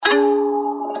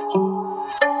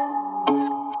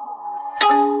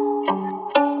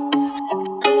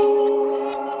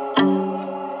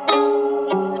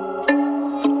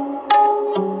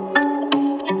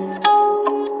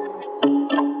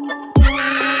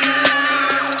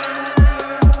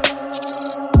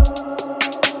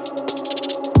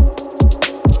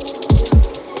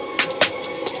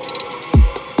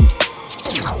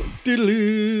One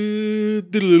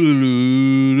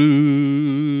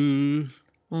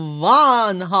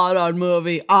horror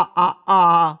movie.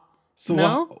 So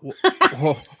No? We're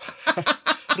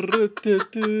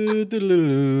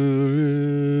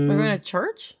We're in a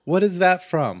church? What is that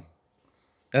from?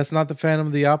 That's not the Phantom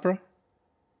of the Opera?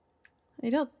 I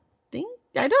don't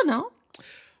know.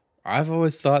 I've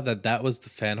always thought that was the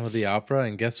Phantom of the Opera,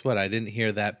 and guess what? I didn't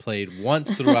hear that played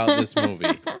once throughout this movie.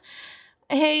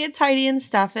 Hey, it's Heidi and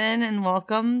Stefan, and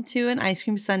welcome to an Ice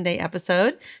Cream Sunday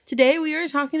episode. Today we are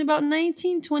talking about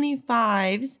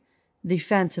 1925's The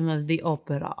Phantom of the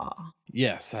Opera.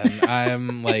 Yes, and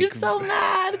I'm like... You're so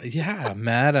mad. Yeah, I'm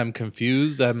mad. I'm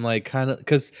confused. I'm like kind of...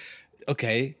 Because,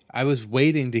 okay, I was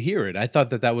waiting to hear it. I thought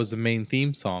that was the main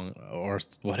theme song or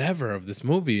whatever of this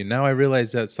movie. And now I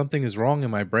realize that something is wrong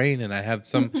in my brain and I have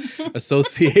some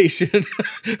association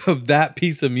of that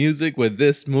piece of music with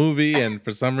this movie. And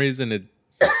for some reason,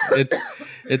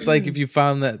 it's like if you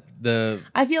found that the...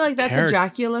 I feel like that's a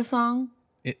Dracula song.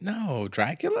 No,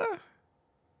 Dracula?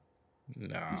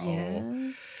 No.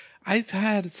 Yeah. I've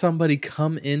had somebody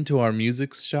come into our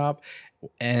music shop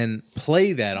and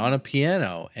play that on a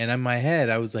piano, and in my head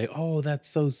I was like, oh, that's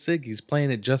so sick. He's playing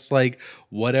it just like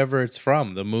whatever it's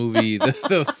from, the movie,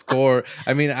 the score.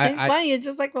 I mean, it's funny. It's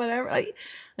just like whatever. Like,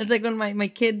 it's like when my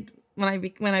kid,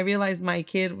 when I realized my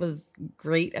kid was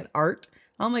great at art,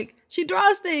 I'm like, she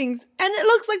draws things and it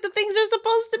looks like the things they're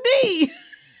supposed to be.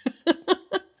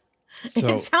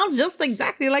 It sounds just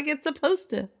exactly like it's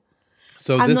supposed to.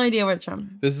 So I have no idea where it's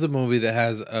from. This is a movie that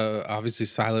has obviously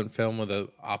silent film with an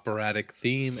operatic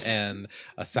theme and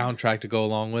a soundtrack to go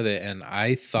along with it. And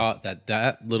I thought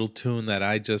that little tune that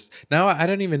I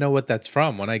don't even know what that's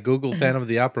from. When I Googled Phantom of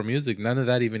the Opera music, none of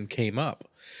that even came up.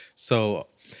 So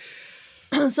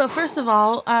first of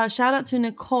all, shout out to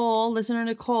listener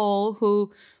Nicole,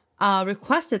 who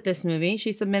requested this movie.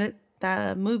 She submitted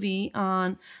the movie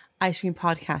on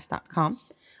icecreampodcast.com.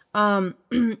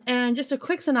 And just a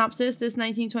quick synopsis, this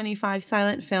 1925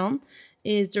 silent film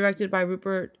is directed by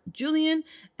Rupert Julian,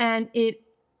 and it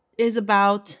is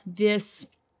about this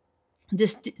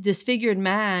disfigured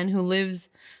man who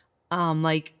lives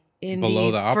like in below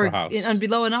the opera house.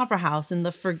 Below an opera house in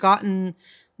the forgotten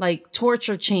like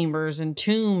torture chambers and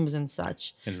tombs and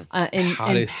such in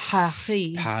Paris, France.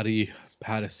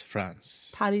 Paris,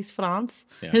 France.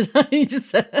 Yeah. Is that what you just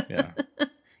said? Yeah.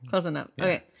 Close enough. Yeah.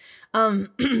 Okay.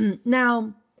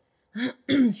 Now,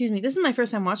 excuse me. This is my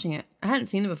first time watching it. I hadn't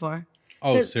seen it before.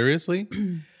 Oh, seriously?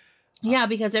 Yeah,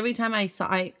 because every time I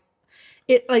saw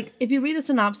it, like if you read the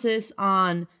synopsis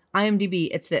on IMDb,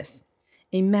 it's this: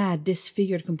 a mad,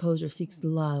 disfigured composer seeks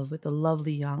love with a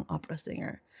lovely young opera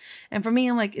singer. And for me,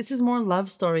 I'm like, this is more love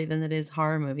story than it is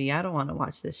horror movie. I don't want to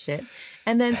watch this shit.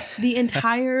 And then the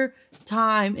entire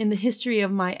time in the history of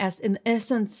in the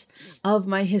essence of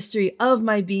my history, of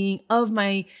my being, of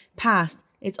my past,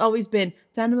 it's always been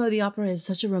Phantom of the Opera is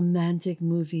such a romantic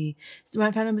movie. So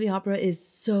Phantom of the Opera is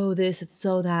so this, it's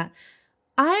so that.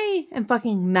 I am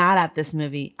fucking mad at this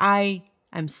movie.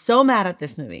 I'm so mad at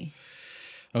this movie.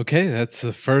 Okay, that's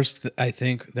the first I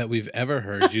think that we've ever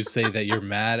heard you say that you're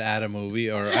mad at a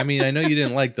movie. Or I mean, I know you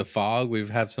didn't like The Fog. We've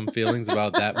had some feelings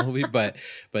about that movie, but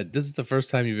this is the first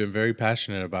time you've been very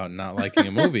passionate about not liking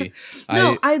a movie.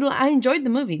 No, I enjoyed the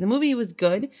movie. The movie was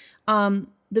good. The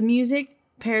music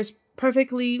pairs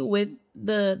perfectly with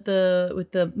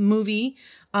the movie.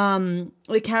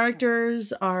 The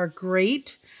characters are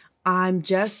great. I'm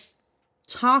just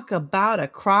talk about a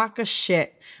crock of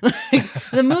shit.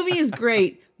 The movie is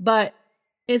great, but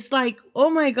it's like, oh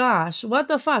my gosh, what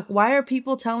the fuck? Why are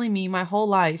people telling me my whole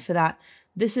life that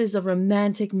this is a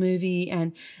romantic movie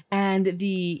and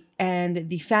the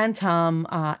Phantom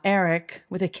Eric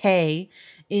with a K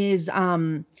is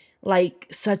like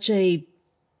such a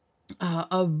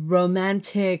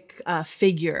romantic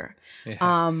figure.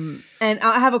 Yeah. And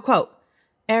I have a quote.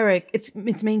 Eric, its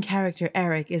main character,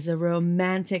 Eric, is a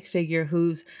romantic figure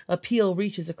whose appeal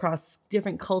reaches across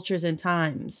different cultures and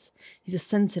times. He's a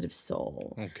sensitive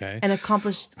soul. Okay. An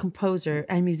accomplished composer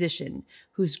and musician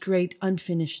whose great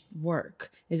unfinished work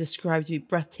is described to be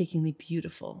breathtakingly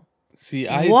beautiful. See,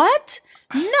 What?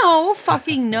 No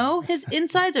fucking no. His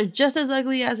insides are just as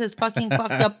ugly as his fucking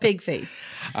fucked up pig face.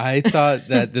 I thought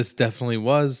that this definitely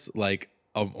was like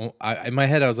in my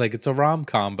head, I was like, it's a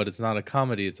rom-com, but it's not a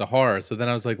comedy. It's a horror. So then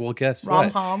I was like, well, guess what?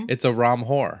 Rom-com? It's a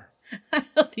rom-horror. I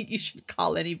don't think you should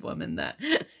call any woman that.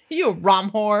 You a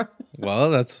rom whore.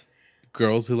 Well, that's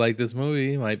girls who like this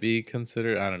movie might be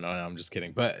considered. I don't know. No, I'm just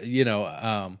kidding. But,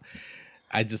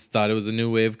 I just thought it was a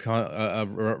new way of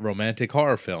romantic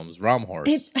horror films,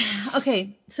 rom-horrors.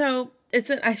 Okay, so it's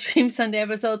an ice cream Sunday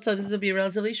episode, so this will be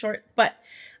relatively short. But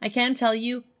I can tell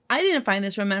you, I didn't find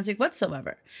this romantic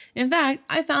whatsoever. In fact,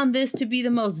 I found this to be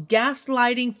the most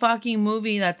gaslighting fucking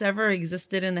movie that's ever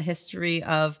existed in the history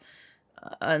of,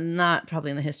 not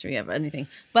probably in the history of anything,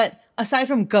 but aside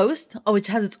from Ghost, which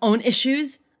has its own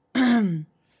issues. I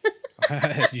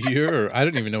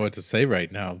don't even know what to say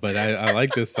right now, but I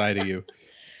like this side of you.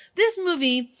 This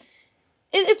movie,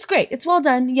 it's great. It's well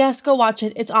done. Yes, go watch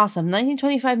it. It's awesome.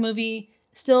 1925 movie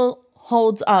still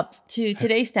holds up to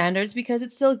today's standards because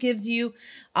it still gives you,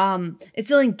 it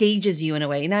still engages you in a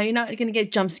way. Now, you're not going to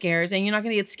get jump scares and you're not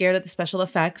going to get scared at the special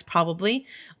effects, probably.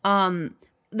 But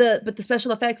the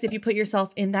special effects, if you put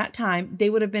yourself in that time, they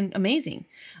would have been amazing.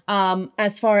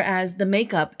 As far as the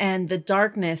makeup and the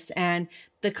darkness and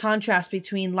the contrast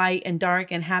between light and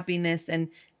dark and happiness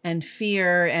and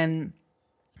fear and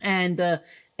the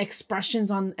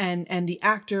expressions on and the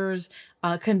actors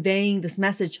conveying this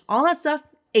message, all that stuff,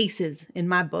 aces in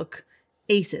my book,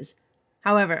 aces.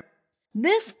 However,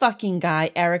 this fucking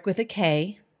guy, Eric with a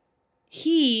K,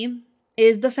 he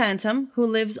is the phantom who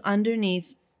lives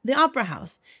underneath the opera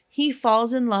house. He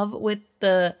falls in love with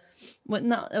the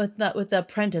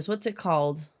apprentice. What's it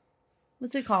called?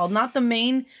 Not the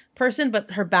main person,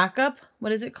 but her backup.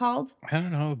 What is it called? I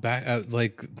don't know.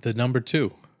 Like the number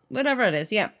 2. Whatever it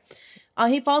is. Yeah.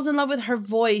 He falls in love with her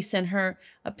voice and her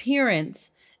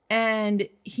appearance. And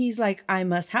he's like, I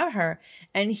must have her.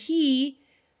 And he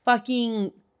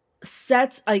fucking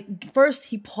sets, like, first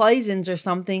he poisons or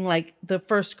something, like the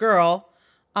first girl.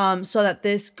 So that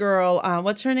this girl,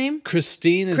 what's her name?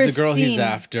 Christine is the girl he's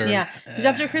after. Yeah, he's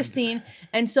after Christine.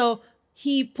 And so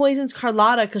he poisons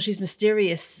Carlotta because she's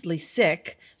mysteriously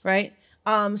sick, right?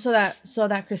 So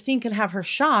that Christine can have her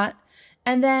shot.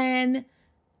 And then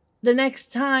the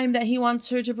next time that he wants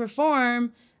her to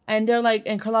perform, and they're like,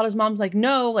 and Carlotta's mom's like,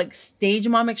 no, like stage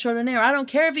mom extraordinaire. I don't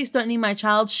care if he's threatening my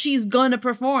child. She's gonna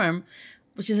perform,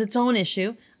 which is its own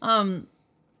issue.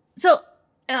 So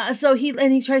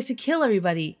he tries to kill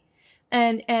everybody,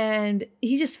 and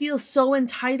he just feels so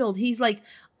entitled. He's like,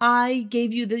 I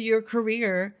gave you your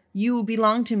career. You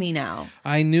belong to me now.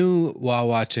 I knew while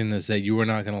watching this that you were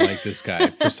not going to like this guy.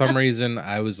 For some reason,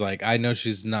 I was like, I know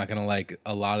she's not going to like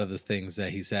a lot of the things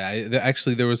that he said.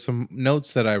 Actually, there was some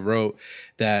notes that I wrote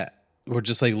that were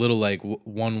just like little like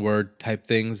one word type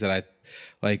things that I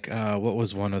like. What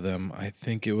was one of them? I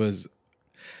think it was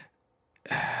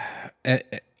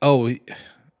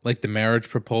like the marriage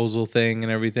proposal thing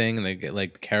and everything, and they get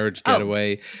like the carriage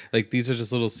getaway. Like these are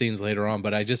just little scenes later on,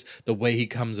 but I just, the way he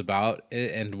comes about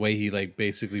it and the way he like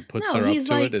basically puts her up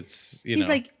to it, it's, he's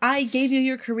like, I gave you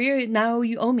your career, now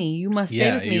you owe me. You must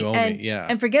stay with me. You owe me. Yeah.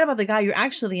 And forget about the guy you're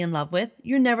actually in love with.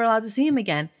 You're never allowed to see him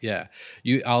again. Yeah.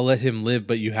 I'll let him live,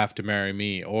 but you have to marry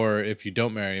me. Or if you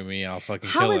don't marry me, I'll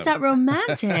fucking kill him. How is that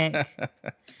romantic?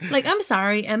 Like, I'm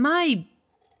sorry, am I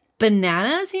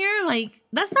bananas here? Like,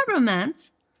 that's not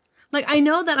romance. Like, I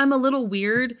know that I'm a little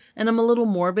weird and I'm a little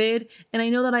morbid, and I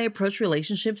know that I approach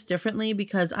relationships differently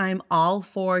because I'm all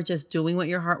for just doing what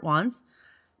your heart wants.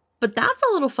 But that's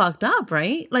a little fucked up,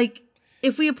 right? Like,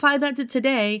 if we apply that to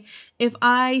today, if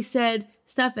I said,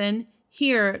 Stefan,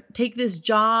 here, take this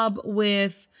job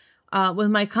with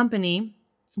my company,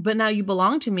 but now you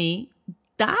belong to me,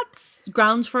 that's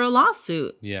grounds for a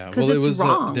lawsuit. Yeah, well, it's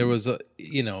wrong. There was a,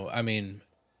 I mean,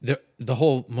 the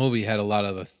whole movie had a lot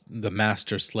of the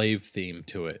master-slave theme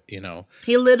to it,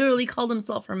 He literally called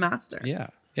himself her master. Yeah,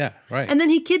 right. And then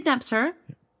he kidnaps her.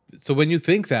 So when you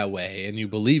think that way and you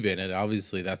believe in it,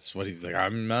 obviously that's what he's like,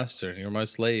 I'm master and you're my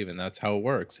slave, and that's how it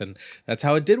works. And that's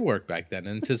how it did work back then.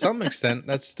 And to some extent,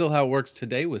 that's still how it works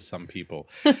today with some people.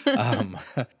 So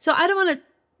I don't want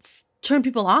to turn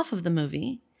people off of the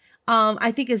movie.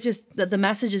 I think it's just that the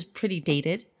message is pretty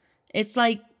dated. It's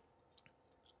like,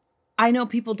 I know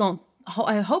people don't.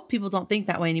 I hope people don't think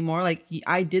that way anymore. Like,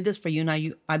 I did this for you. Now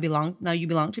you belong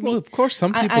to me. Well, of course,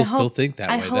 some people still think that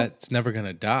way. That's never going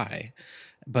to die.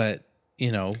 But,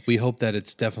 we hope that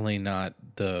it's definitely not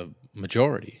the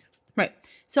majority. Right.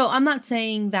 So I'm not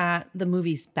saying that the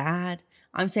movie's bad.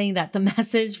 I'm saying that the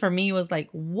message for me was like,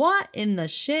 what in the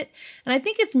shit? And I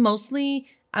think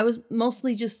I was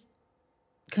mostly just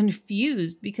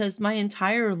confused because my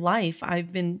entire life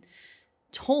I've been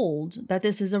told that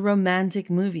this is a romantic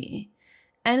movie,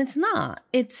 and it's not.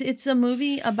 It's a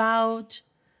movie about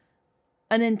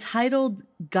an entitled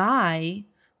guy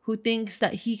who thinks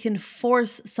that he can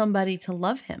force somebody to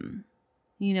love him,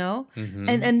 mm-hmm.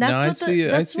 and that's what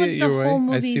the whole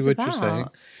movie is about. You're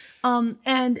saying.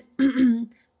 And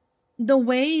the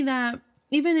way that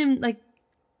even in like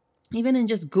even in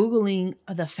just Googling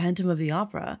the Phantom of the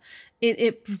Opera,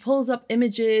 it pulls up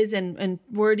images and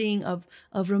wording of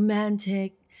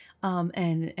romantic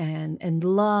and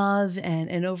love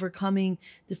and overcoming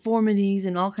deformities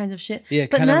and all kinds of shit. Yeah,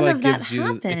 it But kind of none like of that gives you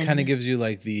it kind of happened. gives you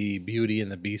like the Beauty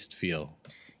and the Beast feel.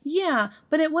 Yeah,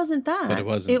 but it wasn't But it that.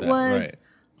 wasn't It that, right. was,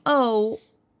 oh,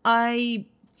 I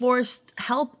forced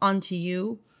help onto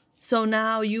you, so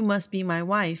now you must be my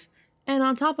wife. And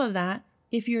on top of that,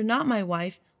 if you're not my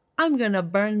wife, I'm gonna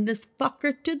burn this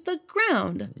fucker to the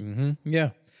ground.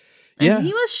 Yeah. And Yeah.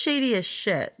 he was shady as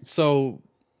shit. So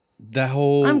that I'm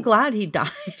whole glad he died.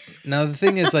 now the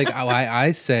thing is like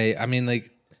I say, I mean like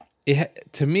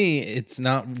to me it's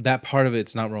not that part of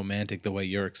it's not romantic the way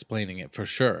you're explaining it for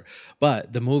sure.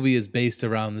 But the movie is based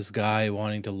around this guy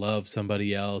wanting to love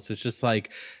somebody else. It's just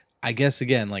like I guess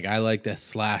again like I like the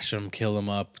slash him, kill him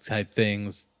up type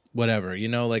things, whatever. You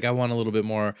know, like I want a little bit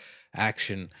more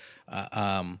action.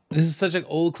 This is such an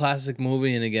old classic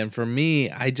movie, and again, for me,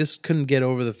 I just couldn't get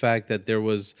over the fact that there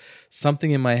was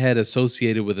something in my head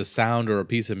associated with a sound or a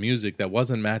piece of music that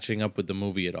wasn't matching up with the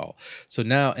movie at all. So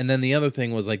now, and then the other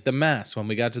thing was like the mask. When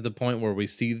we got to the point where we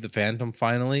see the Phantom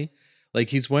finally, like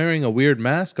he's wearing a weird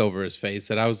mask over his face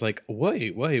that I was like,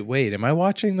 wait, am I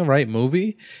watching the right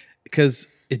movie? Because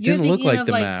it You're didn't look thinking like of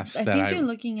the like, mask I that think I. you're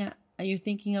looking at, you're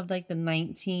thinking of like the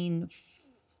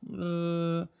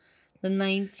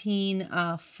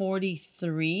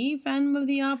 1943 Phantom of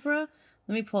the Opera.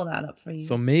 Let me pull that up for you.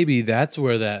 So maybe that's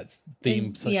where that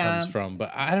theme comes Yeah. from,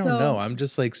 but I don't know. So I'm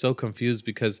just like so confused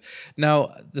because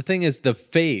now the thing is the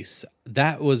face,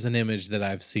 that was an image that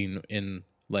I've seen in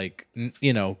like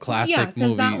you know, yeah, classic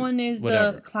because movie that one is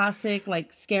whatever. the classic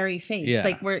like scary face, Yeah.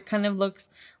 like where it kind of looks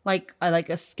like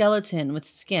a skeleton with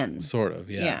skin. Sort of,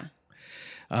 yeah.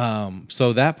 Yeah.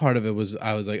 So that part of it was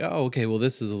I was like, oh, okay, well,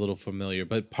 this is a little familiar.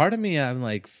 But part of me, I'm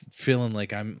like feeling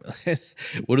like I'm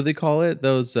what do they call it?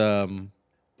 Those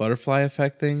butterfly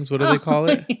effect things. What do they call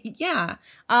it? Yeah.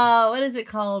 What is it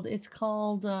called? It's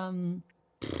called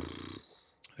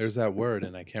There's that word,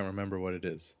 and I can't remember what it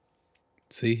is.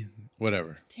 See,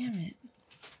 whatever. damn it.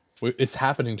 It's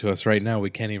happening to us right now. We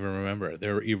can't even remember.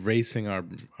 They're erasing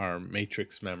our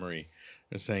matrix memory.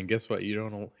 They're saying, guess what? You're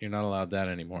not allowed that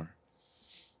anymore.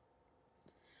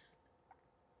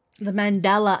 The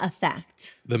Mandela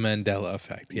effect. The Mandela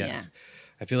effect. Yes, Yeah.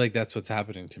 I feel like that's what's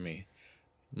happening to me.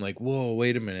 I'm like, whoa,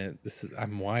 wait a minute.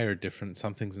 I'm wired different.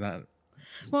 Something's not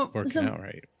working out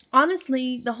right.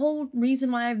 Honestly, the whole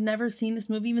reason why I've never seen this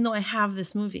movie, even though I have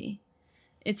this movie,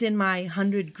 it's in my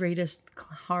 100 greatest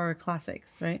horror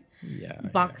classics, right? Yeah.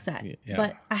 Box set. Yeah.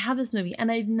 But I have this movie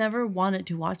and I've never wanted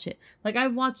to watch it. Like I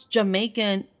watched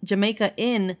Jamaica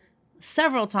in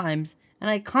several times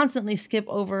and I constantly skip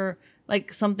over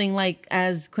like something like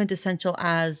as quintessential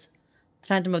as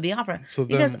Phantom of the Opera So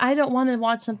because then- I don't want to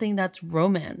watch something that's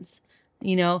romance,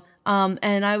 you know.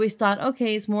 And I always thought,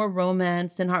 okay, it's more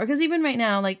romance than horror. Because even right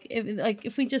now,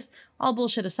 if we just all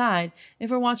bullshit aside, if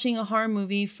we're watching a horror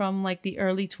movie from like the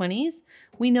early 20s,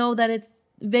 we know that it's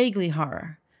vaguely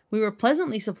horror. We were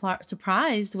pleasantly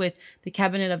surprised with The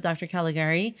Cabinet of Dr.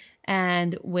 Caligari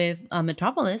and with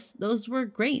Metropolis. Those were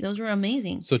great. Those were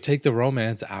amazing. So take the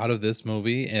romance out of this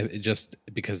movie, and just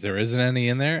because there isn't any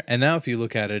in there. And now, if you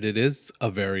look at it, it is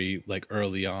a very like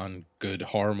early on good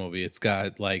horror movie. It's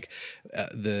got like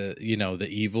the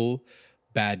evil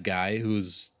bad guy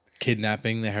who's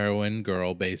kidnapping the heroine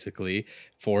girl, basically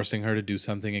forcing her to do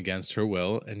something against her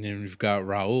will, and then you've got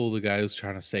Raul, the guy who's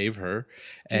trying to save her,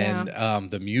 and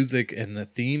the music and the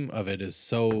theme of it is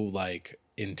so like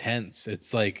intense.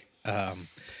 It's like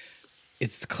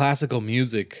it's classical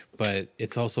music, but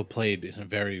it's also played in a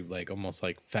very like almost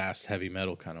like fast heavy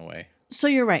metal kind of way. So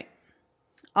you're right.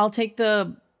 I'll take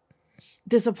the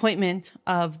disappointment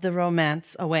of the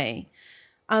romance away.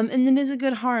 And then it's a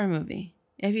good horror movie.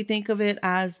 If you think of it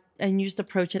as, and you just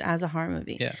approach it as a horror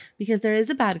movie. Yeah. Because there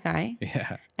is a bad guy.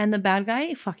 Yeah. And the bad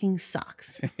guy fucking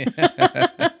sucks.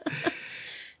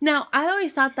 Now, I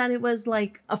always thought that it was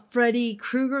like a Freddy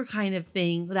Krueger kind of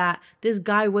thing, that this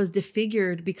guy was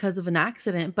disfigured because of an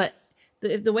accident. But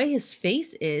the way his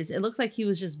face is, it looks like he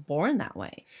was just born that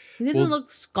way. He doesn't look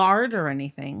scarred or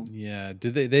anything. Yeah.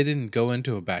 Did they didn't go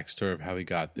into a backstory of how he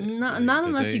got there? Not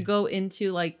unless you go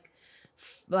into like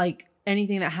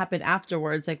anything that happened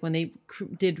afterwards, like when they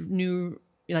did new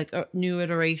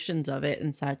iterations of it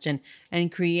and such,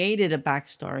 and created a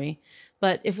backstory.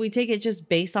 But if we take it just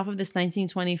based off of this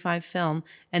 1925 film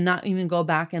and not even go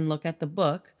back and look at the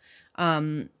book,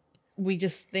 we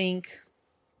just think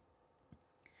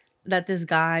that this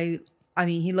guy, I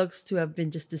mean, he looks to have been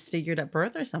just disfigured at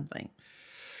birth or something,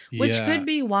 which could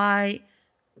be why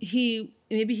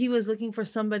maybe he was looking for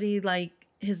somebody like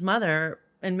his mother,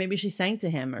 and maybe she sang to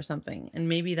him or something, and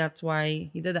maybe that's why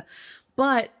he did that.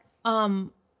 But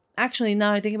actually,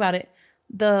 now I think about it,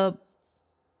 the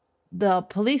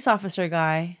police officer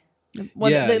guy,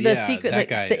 the secret, that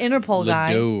guy, the Interpol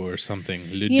guy, Ledoux or something.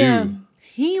 Ledoux. yeah,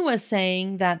 he was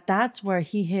saying that that's where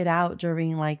he hid out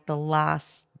during like the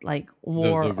last like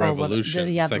war, the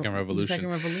revolution, or second revolution. Second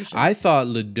revolution. I thought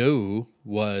Ledoux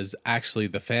was actually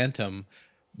the Phantom.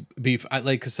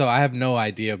 So I have no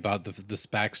idea about this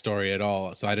backstory at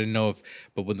all. So I didn't know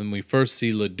but when we first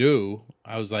see Ledoux,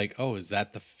 I was like, oh, is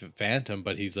that the Phantom?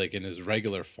 But he's like in his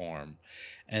regular form.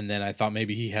 And then I thought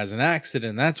maybe he has an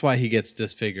accident. That's why he gets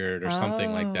disfigured or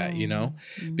something like that,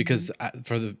 Mm-hmm. because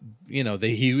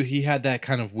he had that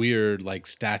kind of weird like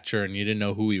stature, and you didn't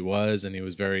know who he was. And he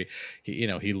was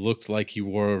he looked like he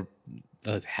wore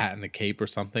the hat and the cape or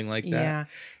something like that. Yeah,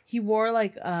 he wore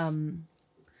like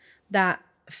that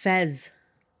fez,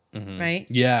 right?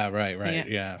 Yeah, right.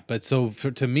 Yeah. But so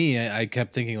to me, I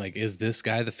kept thinking like, is this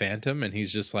guy the Phantom? And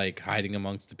he's just like hiding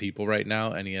amongst the people right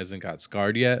now, and he hasn't got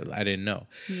scarred yet. I didn't know.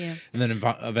 Yeah. And then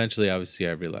eventually, obviously,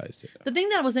 I realized it. The thing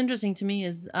that was interesting to me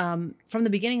is from the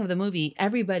beginning of the movie,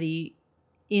 everybody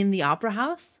in the opera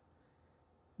house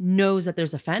knows that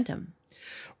there's a Phantom.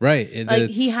 Right. Like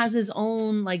he has his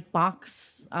own like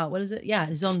box. What is it? Yeah,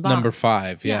 his own box. Number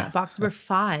 5. Yeah. Box number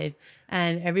 5.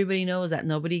 And everybody knows that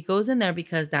nobody goes in there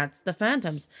because that's the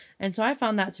Phantoms. And so I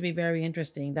found that to be very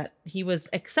interesting that he was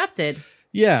accepted.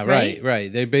 Yeah, right.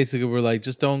 They basically were like,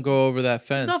 just don't go over that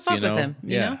fence. Just don't fuck with him,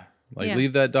 you know? Like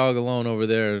leave that dog alone over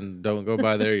there and don't go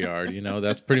by their yard.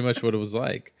 That's pretty much what it was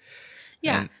like.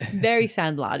 Yeah, very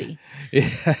Sandlotty.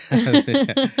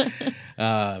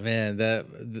 Man,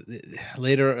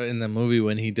 later in the movie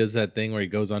when he does that thing where he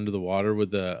goes under the water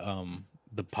with the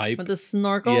pipe with the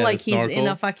snorkel, like he's in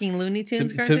a fucking Looney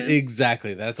Tunes cartoon.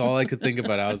 Exactly, that's all I could think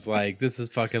about. I was like, this is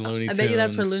fucking Looney Tunes. I bet you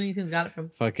that's where Looney Tunes got it from.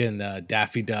 Fucking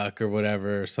Daffy Duck or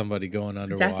whatever, or somebody going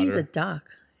underwater. Daffy's a duck.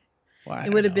 Well,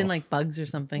 it would have been like Bugs or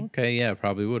something. Okay, yeah,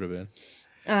 probably would have been.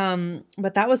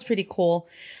 But that was pretty cool.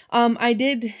 I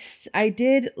did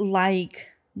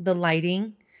like the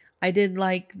lighting. I did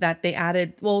like that they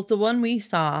added. Well, the one we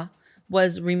saw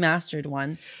was remastered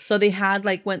one. So they had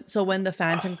like when the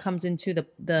Phantom comes into the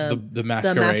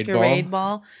masquerade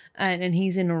ball and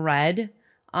he's in red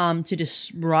to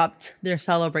disrupt their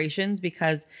celebrations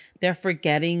because they're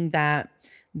forgetting that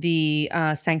the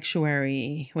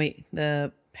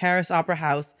the Paris Opera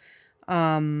House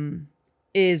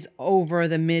is over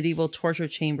the medieval torture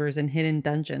chambers and hidden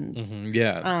dungeons. Mm-hmm.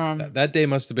 Yeah. That day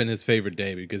must have been his favorite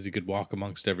day because he could walk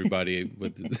amongst everybody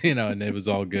with, and it was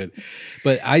all good.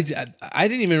 But I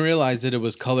didn't even realize that it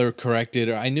was color corrected,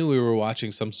 or I knew we were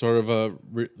watching some sort of a,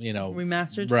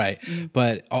 remastered. Right. Mm-hmm.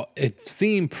 But it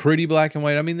seemed pretty black and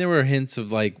white. I mean, there were hints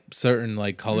of like certain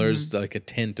like colors, like a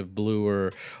tint of blue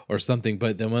or something.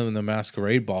 But then when the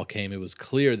masquerade ball came, it was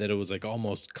clear that it was like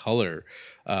almost color.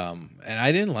 And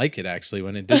I didn't like it actually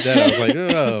when it did that. I was like,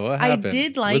 oh, what happened? I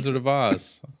did like Wizard of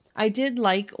Oz. I did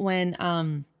like when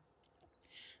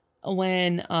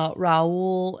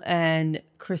Raoul and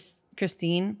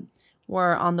Christine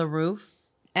were on the roof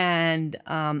and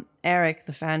Eric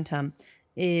the Phantom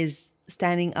is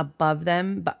standing above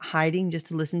them but hiding just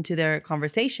to listen to their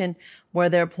conversation where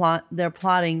they're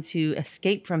plotting to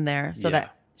escape from there so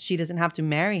that she doesn't have to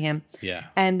marry him. Yeah.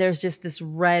 And there's just this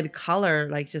red color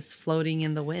like just floating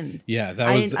in the wind. Yeah,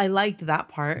 I liked that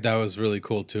part. That was really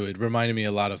cool too. It reminded me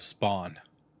a lot of Spawn,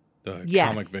 the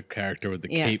comic book character with the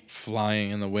cape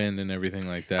flying in the wind and everything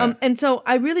like that. And so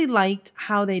I really liked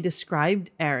how they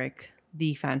described Eric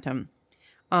the Phantom.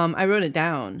 I wrote it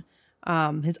down.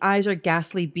 His eyes are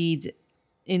ghastly beads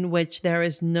in which there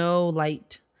is no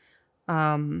light,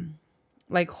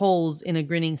 like holes in a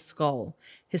grinning skull.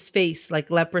 His face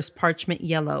like leprous parchment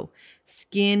yellow,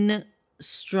 skin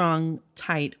strung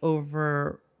tight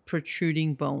over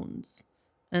protruding bones,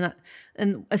 and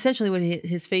essentially what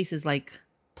his face is like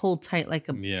pulled tight like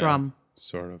a drum,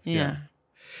 sort of. Yeah.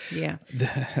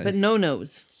 But no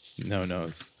nose. No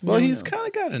nose. Well, he's kind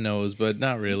of got a nose, but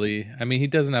not really. I mean, he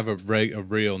doesn't have a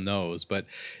real nose, but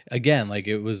again, like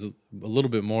it was a little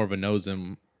bit more of a nose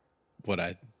than what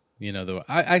I've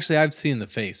seen the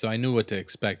face, so I knew what to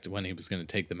expect when he was going to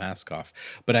take the mask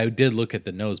off. But I did look at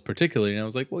the nose particularly, and I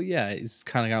was like, well, yeah, he's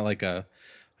kind of got like a,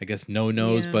 I guess, no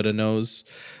nose, but a nose.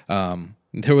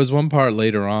 There was one part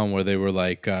later on where they were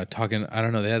like talking, I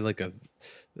don't know, they had like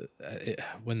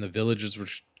when the villagers were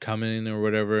coming or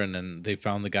whatever, and then they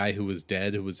found the guy who was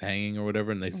dead, who was hanging or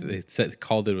whatever, and they said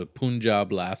called it a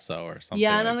Punjab lasso or something.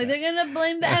 Yeah, and I'm like, they're gonna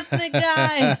blame the ethnic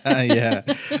guy. Yeah,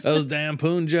 those damn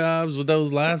Punjabs with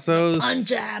those lassos.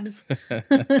 Punjabs.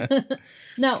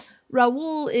 Now,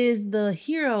 Raul is the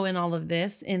hero in all of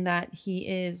this, in that he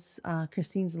is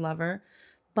Christine's lover,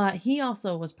 but he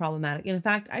also was problematic. And in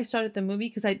fact, I started the movie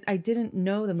because I didn't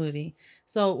know the movie.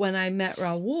 So when I met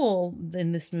Raul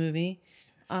in this movie,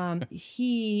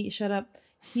 he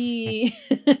he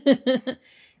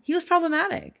was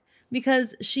problematic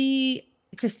because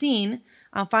Christine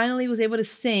finally was able to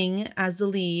sing as the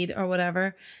lead or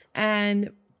whatever,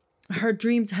 and her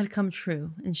dreams had come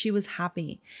true and she was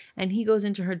happy. And he goes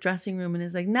into her dressing room and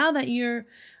is like, now that you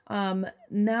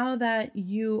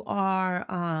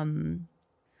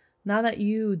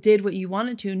did what you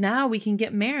wanted to, now we can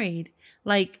get married.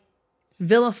 Like,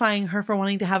 vilifying her for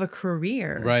wanting to have a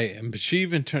career. Right. But she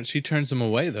turns him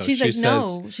away though. She's like,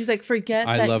 no. She's like, forget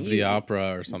I love the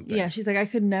opera or something. Yeah. She's like, I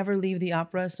could never leave the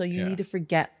opera. So you need to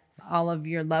forget all of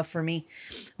your love for me.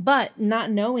 But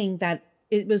not knowing that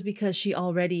it was because she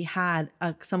already had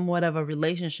somewhat of a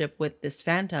relationship with this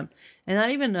phantom, and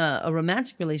not even a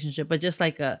romantic relationship, but just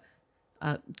like a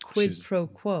quid pro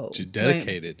quo. She's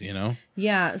dedicated, right?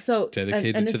 Yeah. So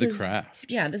dedicated to the craft.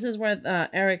 Yeah. This is where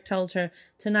Eric tells her,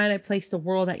 tonight I place the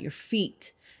world at your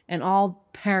feet and all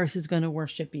Paris is going to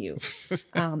worship you.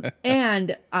 I'm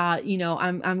going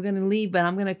to leave, but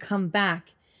I'm going to come back.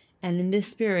 And in this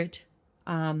spirit,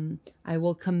 I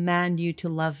will command you to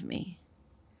love me.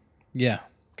 Yeah.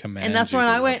 Command. And that's when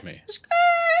I went, skirt.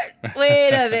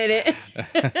 Wait a minute.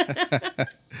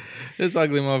 This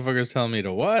ugly motherfucker's telling me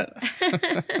to what?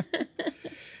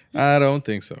 I don't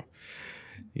think so.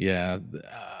 Yeah.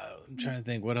 I'm trying to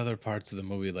think what other parts of the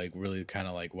movie like really kind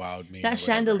of like wowed me. That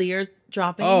chandelier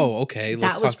dropping. Oh, okay.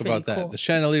 Let's talk about that. Cool. The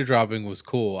chandelier dropping was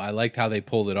cool. I liked how they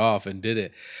pulled it off and did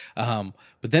it.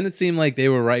 But then it seemed like they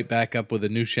were right back up with a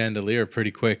new chandelier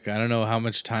pretty quick. I don't know how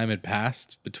much time had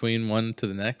passed between one to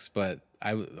the next, but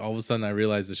all of a sudden I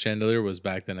realized the chandelier was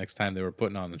back the next time they were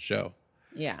putting on the show.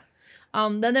 Yeah.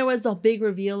 Then there was the big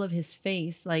reveal of his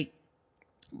face, like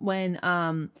when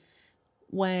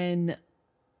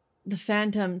the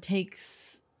Phantom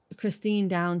takes Christine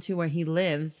down to where he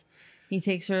lives. He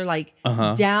takes her like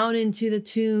down into the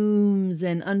tombs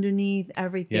and underneath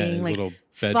everything. Yeah, his like little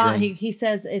bedroom. He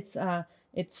says it's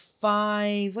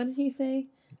 5. What did he say?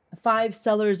 5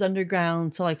 cellars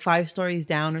underground, so like 5 stories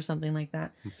down or something like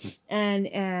that.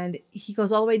 And he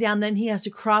goes all the way down. Then he has to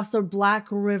cross a black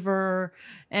river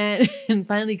and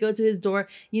finally go to his door.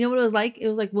 You know what it was like? It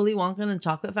was like Willy Wonka and the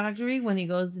Chocolate Factory when he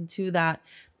goes into that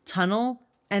tunnel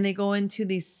and they go into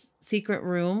this secret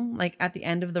room like at the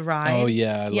end of the ride. Oh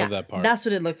yeah, I love that part. That's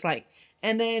what it looks like.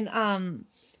 And then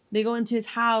they go into his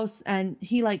house and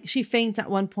she faints at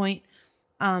one point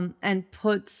and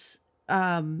puts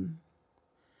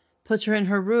her in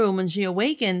her room. When she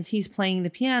awakens, he's playing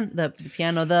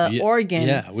the organ.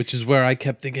 Yeah, which is where I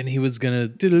kept thinking he was gonna.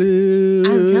 I'm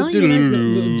telling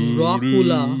you, that's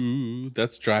Dracula.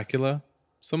 That's Dracula.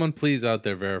 Someone please out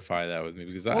there verify that with me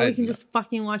because we can just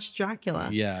fucking watch Dracula.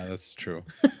 Yeah, that's true.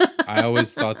 I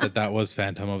always thought that was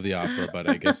Phantom of the Opera, but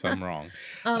I guess I'm wrong.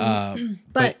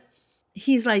 But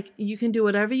he's like, you can do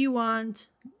whatever you want,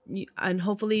 and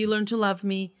hopefully you learn to love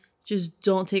me. Just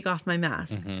don't take off my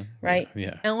mask, right?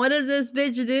 Yeah. And what does this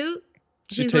bitch do?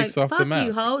 She takes off the mask.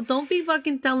 You, ho. Don't be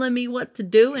fucking telling me what to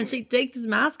do. And she takes his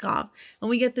mask off. And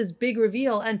we get this big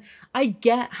reveal. And I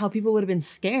get how people would have been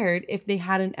scared if they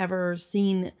hadn't ever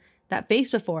seen that face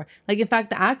before. Like, in fact,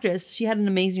 the actress, she had an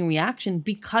amazing reaction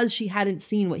because she hadn't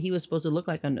seen what he was supposed to look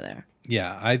like under there.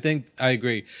 Yeah, I think I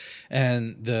agree.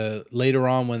 And later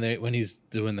on when he's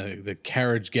doing the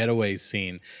carriage getaway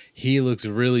scene, he looks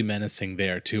really menacing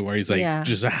there too, where he's like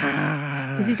just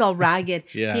because he's all ragged.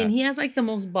 Yeah, and he has like the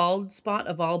most bald spot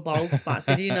of all bald spots.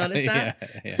 Did you notice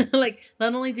that? Yeah. Like,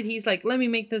 not only did he's like, let me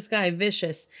make this guy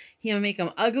vicious, he gonna make him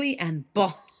ugly and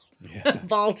bald,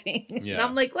 balding. Yeah. And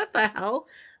I'm like, what the hell?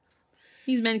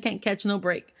 These men can't catch no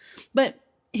break. But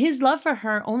his love for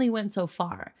her only went so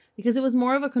far because it was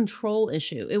more of a control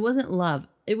issue. It wasn't love.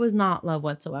 It was not love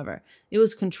whatsoever. It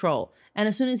was control. And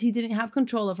as soon as he didn't have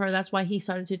control of her, that's why he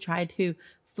started to try to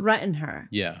threaten her.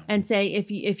 Yeah. And say,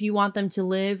 if you want them to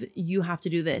live, you have to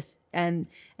do this. And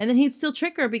then he'd still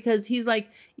trick her because he's like,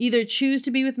 either choose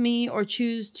to be with me or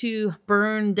choose to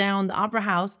burn down the opera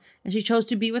house. And she chose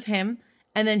to be with him.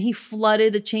 and then he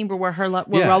flooded the chamber where he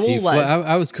Raul was.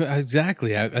 I was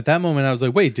exactly at that moment. I was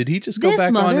like, "Wait, did he just go This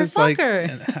back on his like?"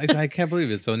 motherfucker. And I can't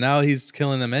believe it. So now he's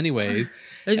killing them anyway.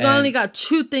 There's and- only got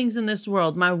two things in this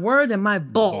world: my word and my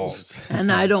balls,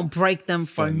 and I don't break them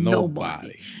for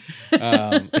nobody.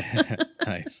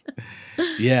 Nice.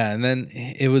 Yeah, and then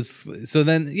it was and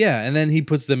then he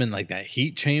puts them in like that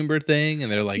heat chamber thing,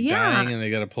 and they're like dying, and they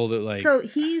got to pull it like. So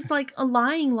he's like a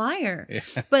lying liar. Yeah.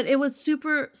 But it was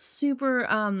super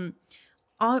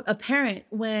apparent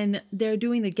when they're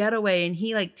doing the getaway, and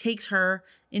he like takes her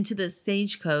into the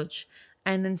stagecoach,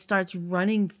 and then starts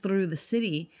running through the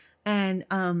city, and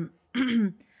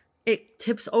it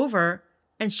tips over.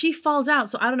 And she falls out.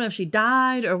 So I don't know if she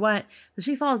died or what, but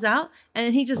she falls out. And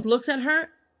then he just looks at her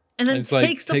and then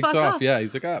takes off. Yeah,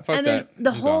 he's like, fuck and that. then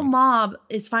the whole mob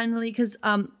is finally, because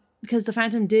the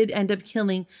Phantom did end up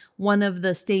killing one of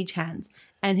the stagehands.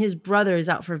 And his brother is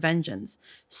out for vengeance.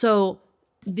 So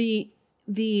there's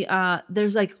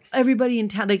like everybody in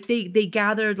town, like they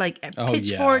gathered like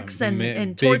pitchforks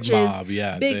and torches.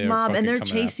 Big mob. And they're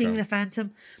chasing the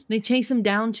Phantom. They chase him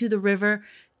down to the river.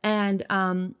 And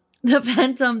the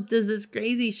Phantom does this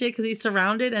crazy shit because he's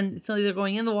surrounded, and it's either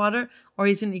going in the water or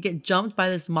he's going to get jumped by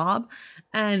this mob.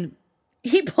 And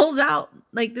he pulls out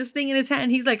like this thing in his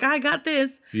hand. He's like, I got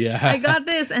this. Yeah. I got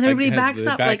this. And everybody backs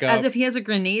up like as if he has a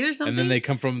grenade or something. And then they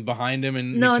come from behind him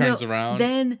and he turns around.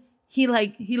 Then he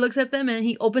looks at them and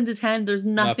he opens his hand. There's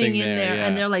nothing in there. Yeah.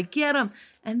 And they're like, get him.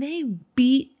 And they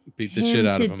beat the him shit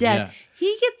out to of him. death. Yeah.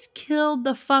 He gets killed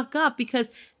the fuck up because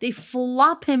they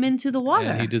flop him into the water.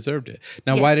 And he deserved it.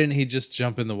 Now, why didn't he just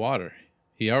jump in the water?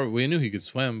 We knew he could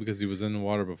swim because he was in the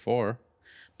water before.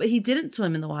 But he didn't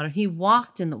swim in the water. He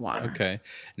walked in the water. Okay.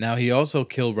 Now, he also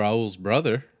killed Raul's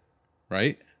brother,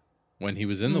 right? When he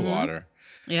was in the water.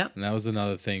 Yep. And that was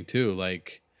another thing, too.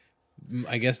 Like,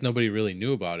 I guess nobody really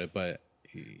knew about it, but,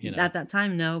 you know. At that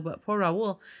time, no. But poor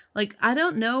Raul. Like, I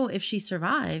don't know if she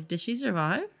survived. Did she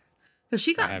survive? Because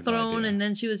she got thrown and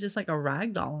then she was just like a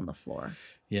rag doll on the floor.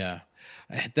 Yeah.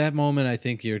 At that moment, I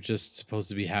think you're just supposed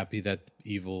to be happy that the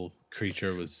evil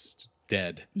creature was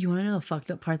dead. You want to know the fucked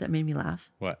up part that made me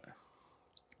laugh? What?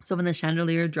 So when the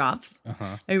chandelier drops,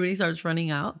 everybody starts running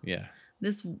out. Yeah.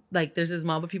 There's this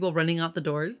mob of people running out the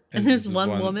doors. And there's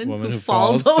one woman who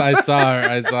falls over. I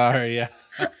saw her. Yeah.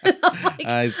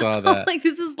 I saw that. I'm like,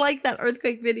 this is like that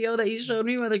earthquake video that you showed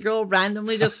me where the girl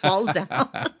randomly just falls down.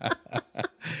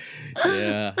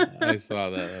 Yeah, I saw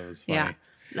that. That was funny. Yeah,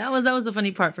 that was a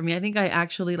funny part for me. I think I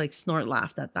actually like snort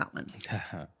laughed at that one.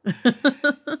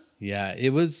 Yeah, it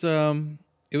was a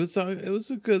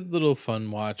good little fun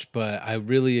watch, but I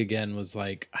really again was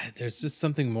like, there's just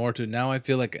something more to it. Now I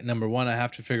feel like number one, I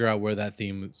have to figure out where that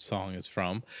theme song is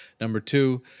from. Number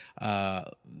two,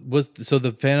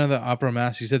 the Phantom of the Opera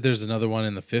mask. You said there's another one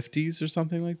in the 50s or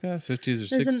something like that, 50s or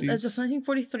 60s. There's a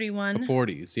 1943 one. The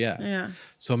 40s, yeah. Yeah.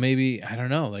 So maybe I don't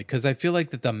know, like because I feel like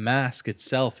that the mask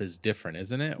itself is different,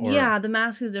 isn't it? Or, yeah, the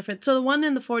mask is different. So the one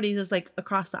in the 40s is like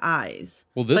across the eyes.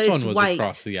 Well, this one was white,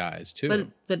 across the eyes too. But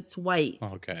it's white.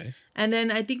 Okay. And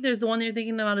then I think there's the one you're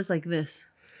thinking about is like this.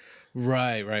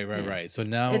 Right. So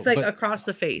now it's like across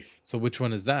the face. So which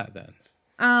one is that then?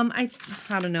 I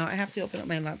don't know. I have to open up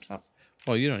my laptop.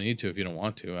 Well, you don't need to if you don't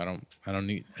want to. I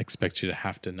don't expect you to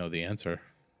have to know the answer.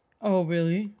 Oh,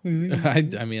 really?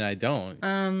 I mean, I don't.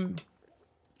 All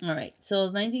right. So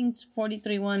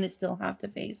 1943 one is still half the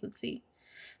face. Let's see.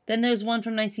 Then there's one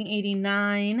from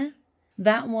 1989.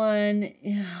 That one.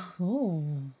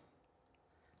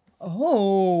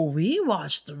 Oh, we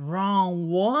watched the wrong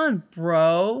one,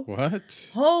 bro.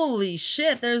 What? Holy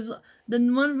shit. There's the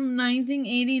one from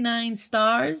 1989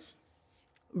 stars.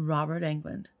 Robert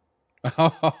Englund.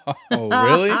 Oh,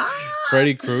 really?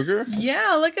 Freddy Krueger?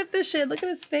 Yeah, look at this shit. Look at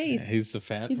his face. Yeah, he's the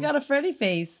Phantom. He's got a Freddy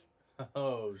face.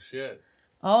 Oh, shit.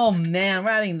 Oh, man. We're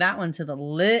adding that one to the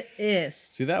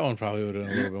list. See, that one probably would have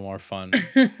been a little bit more fun.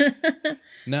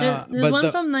 No, there's one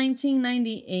from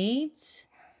 1998.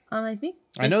 I think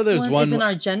I know there's one is an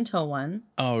Argento one.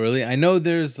 Oh, really? I know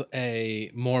there's a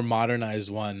more modernized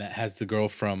one that has the girl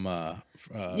from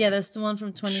yeah, that's the one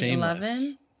from 2011.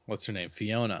 Shameless. What's her name?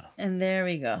 Fiona. And there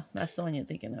we go. That's the one you're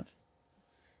thinking of.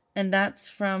 And that's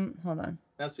from hold on.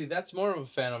 Now see, that's more of a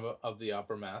fan of the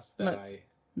Opera mask that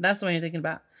That's the one you're thinking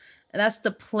about. And that's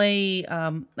the play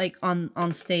like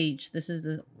on stage. This is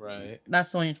the right.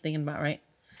 That's the one you're thinking about, right?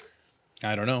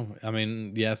 I don't know. I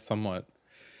mean, yes, somewhat.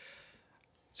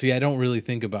 See, I don't really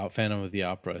think about Phantom of the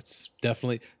Opera. It's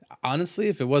definitely, honestly,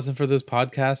 if it wasn't for this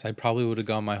podcast, I probably would have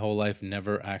gone my whole life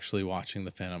never actually watching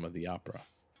the Phantom of the Opera.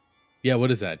 Yeah, what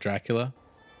is that? Dracula?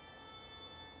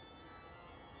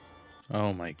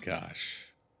 Oh my gosh.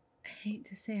 hate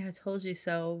to say I told you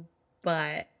so,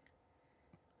 but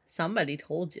somebody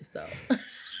told you so.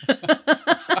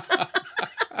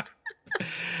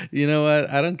 You know what?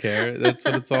 I don't care. That's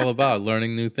what it's all about,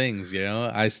 learning new things, you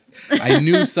know? I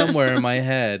knew somewhere in my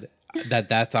head that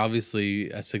that's obviously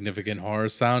a significant horror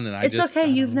sound, and It's okay.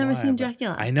 You've never seen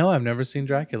Dracula. I know I've never seen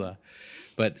Dracula.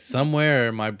 But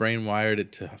somewhere my brain wired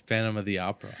it to Phantom of the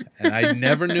Opera, and I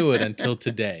never knew it until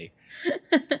today.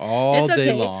 All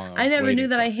day long. I never knew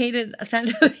that I hated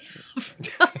Phantom of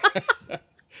the Opera.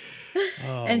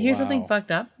 And here's something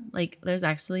fucked up. Like, there's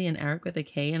actually an Eric with a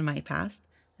K in my past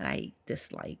that I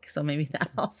dislike. So maybe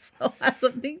that also has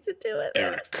something to do with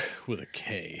Eric it. with a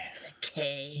K. With a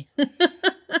K.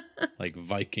 Like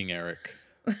Viking Eric.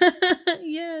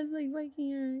 Yeah, it's like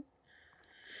Viking Eric.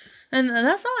 And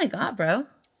that's all I got, bro.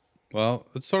 Well,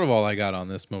 that's sort of all I got on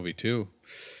this movie, too.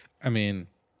 I mean...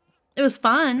 It was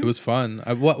fun. It was fun.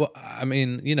 I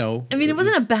mean, you know... I mean, it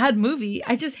wasn't a bad movie.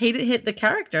 I just hit the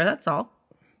character, that's all.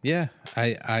 Yeah,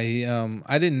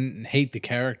 I didn't hate the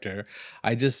character.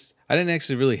 I didn't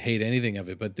actually really hate anything of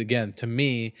it. But again, to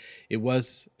me, it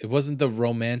wasn't the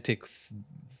romantic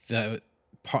the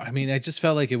part. I mean, I just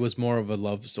felt like it was more of a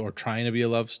love or trying to be a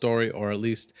love story, or at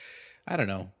least I don't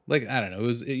know. Like I don't know. It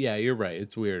was yeah. You're right.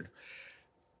 It's weird.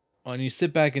 When you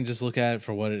sit back and just look at it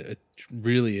for what it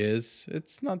really is,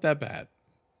 it's not that bad.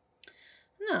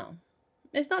 No.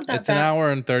 It's not that bad. It's an hour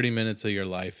and 30 minutes of your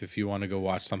life if you want to go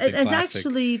watch something classic.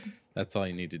 Actually, that's all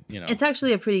you need to, you know. It's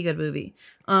actually a pretty good movie.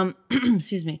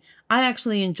 Excuse me. I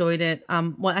actually enjoyed it.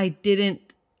 What I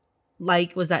didn't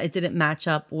like was that it didn't match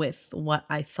up with what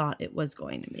I thought it was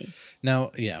going to be.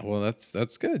 Now, yeah, well,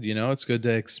 that's good. You know, it's good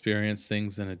to experience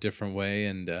things in a different way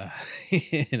and,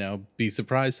 you know, be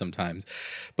surprised sometimes.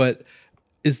 But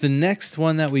is the next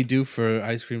one that we do for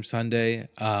Ice Cream Sunday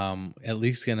at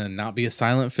least gonna not be a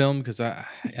silent film? Because I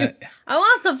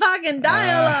want some fucking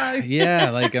dialogue. Yeah,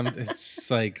 like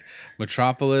it's like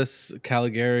Metropolis,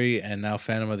 Caligari, and now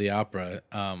Phantom of the Opera.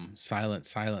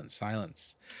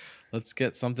 Silence. Let's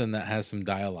get something that has some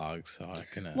dialogue so I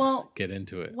can get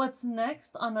into it. What's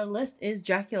next on our list is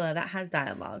Dracula that has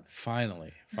dialogue.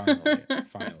 Finally.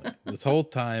 This whole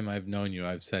time I've known you,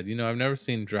 I've said, you know, I've never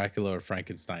seen Dracula or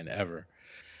Frankenstein ever.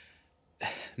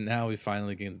 Now we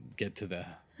finally can get to the...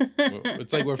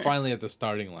 It's like we're finally at the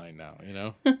starting line now, you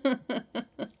know?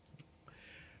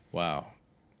 Wow.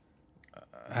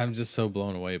 I'm just so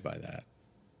blown away by that.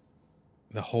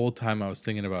 The whole time I was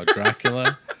thinking about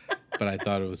Dracula, but I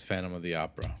thought it was Phantom of the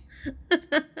Opera.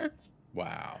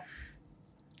 Wow.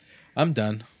 I'm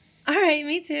done. All right,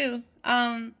 me too.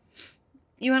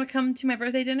 You want to come to my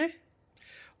birthday dinner?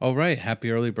 All right. Happy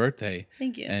early birthday.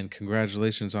 Thank you. And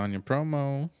congratulations on your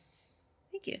promo.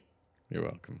 Thank you. You're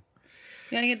welcome.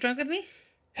 You want to get drunk with me?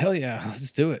 Hell yeah.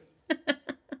 Let's do it.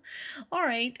 All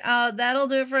right. That'll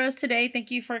do it for us today.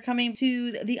 Thank you for coming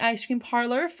to the Ice Cream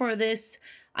Parlor for this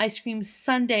Ice Cream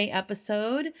Sunday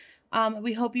episode.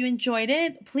 We hope you enjoyed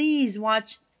it. Please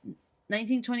watch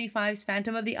 1925's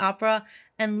Phantom of the Opera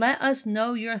and let us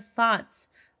know your thoughts.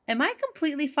 Am I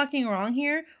completely fucking wrong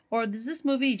here? Or does this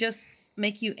movie just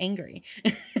make you angry?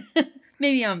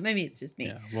 Maybe it's just me.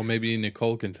 Yeah. Well, maybe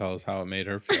Nicole can tell us how it made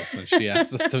her feel since she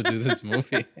asked us to do this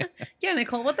movie. Yeah,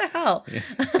 Nicole, what the hell? Yeah.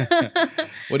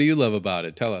 What do you love about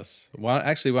it? Tell us. Why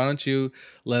don't you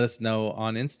let us know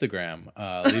on Instagram?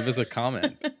 Leave us a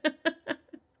comment.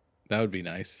 That would be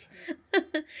nice.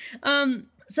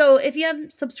 So if you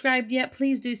haven't subscribed yet,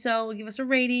 please do so. Give us a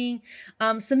rating.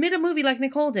 Submit a movie like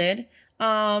Nicole did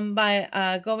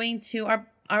by going to our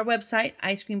website,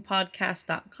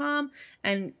 icecreampodcast.com,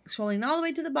 and scrolling all the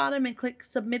way to the bottom and click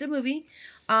submit a movie.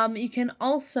 You can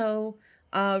also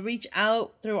reach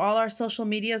out through all our social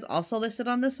medias, also listed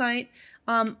on the site.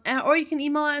 Or you can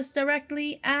email us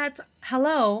directly at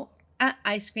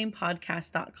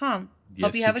hello@icecreampodcast.com. Yes,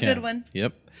 Hope you have a good one.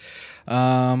 Yep.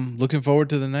 Looking forward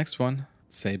to the next one.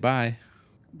 Say bye.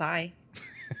 Bye.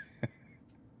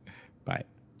 Bye.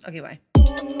 Okay, bye.